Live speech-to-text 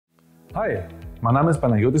Hi, mein Name ist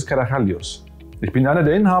Panagiotis Karachalios. Ich bin einer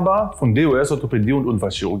der Inhaber von DUS Orthopädie und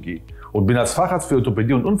Unfallchirurgie und bin als Facharzt für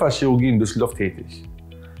Orthopädie und Unfallchirurgie in Düsseldorf tätig.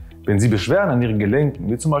 Wenn Sie Beschwerden an Ihren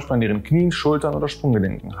Gelenken, wie zum Beispiel an Ihren Knien, Schultern oder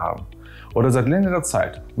Sprunggelenken haben oder seit längerer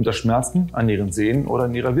Zeit unter Schmerzen an Ihren Sehnen oder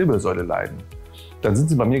an Ihrer Wirbelsäule leiden, dann sind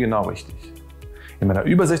Sie bei mir genau richtig. In meiner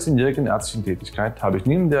über 16-jährigen ärztlichen Tätigkeit habe ich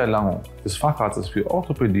neben der Erlangung des Facharztes für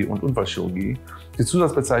Orthopädie und Unfallchirurgie die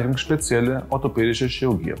Zusatzbezeichnung spezielle orthopädische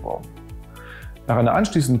Chirurgie erworben. Nach einer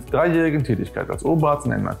anschließend 3-jährigen Tätigkeit als Oberarzt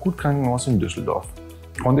in einem Akutkrankenhaus in Düsseldorf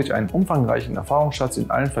konnte ich einen umfangreichen Erfahrungsschatz in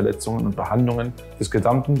allen Verletzungen und Behandlungen des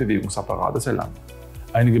gesamten Bewegungsapparates erlangen.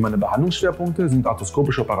 Einige meiner Behandlungsschwerpunkte sind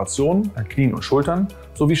arthroskopische Operationen an Knien und Schultern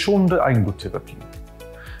sowie schonende Eigenbluttherapie.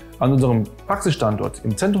 An unserem Praxisstandort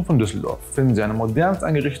im Zentrum von Düsseldorf finden Sie eine modernst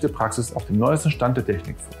eingerichtete Praxis auf dem neuesten Stand der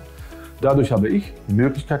Technik vor. Dadurch habe ich die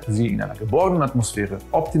Möglichkeit, Sie in einer geborgenen Atmosphäre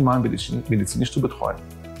optimal medizinisch zu betreuen.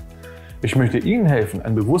 Ich möchte Ihnen helfen,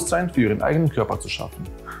 ein Bewusstsein für Ihren eigenen Körper zu schaffen,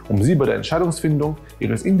 um Sie bei der Entscheidungsfindung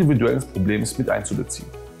Ihres individuellen Problems mit einzubeziehen.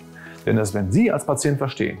 Denn erst wenn Sie als Patient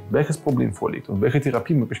verstehen, welches Problem vorliegt und welche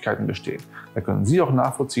Therapiemöglichkeiten bestehen, dann können Sie auch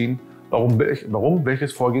nachvollziehen, warum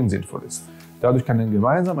welches Vorgehen sinnvoll ist. Dadurch kann dann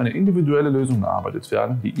gemeinsam eine individuelle Lösung erarbeitet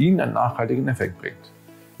werden, die Ihnen einen nachhaltigen Effekt bringt.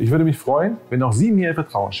 Ich würde mich freuen, wenn auch Sie mir Ihr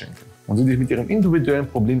Vertrauen schenken und Sie sich mit Ihrem individuellen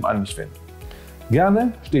Problem an mich wenden.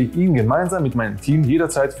 Gerne stehe ich Ihnen gemeinsam mit meinem Team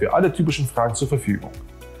jederzeit für alle typischen Fragen zur Verfügung.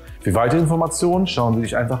 Für weitere Informationen schauen Sie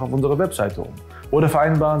sich einfach auf unserer Webseite um oder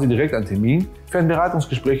vereinbaren Sie direkt einen Termin für ein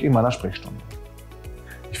Beratungsgespräch in meiner Sprechstunde.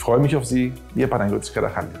 Ich freue mich auf Sie, Ihr Panagiotis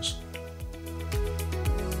Karachalios.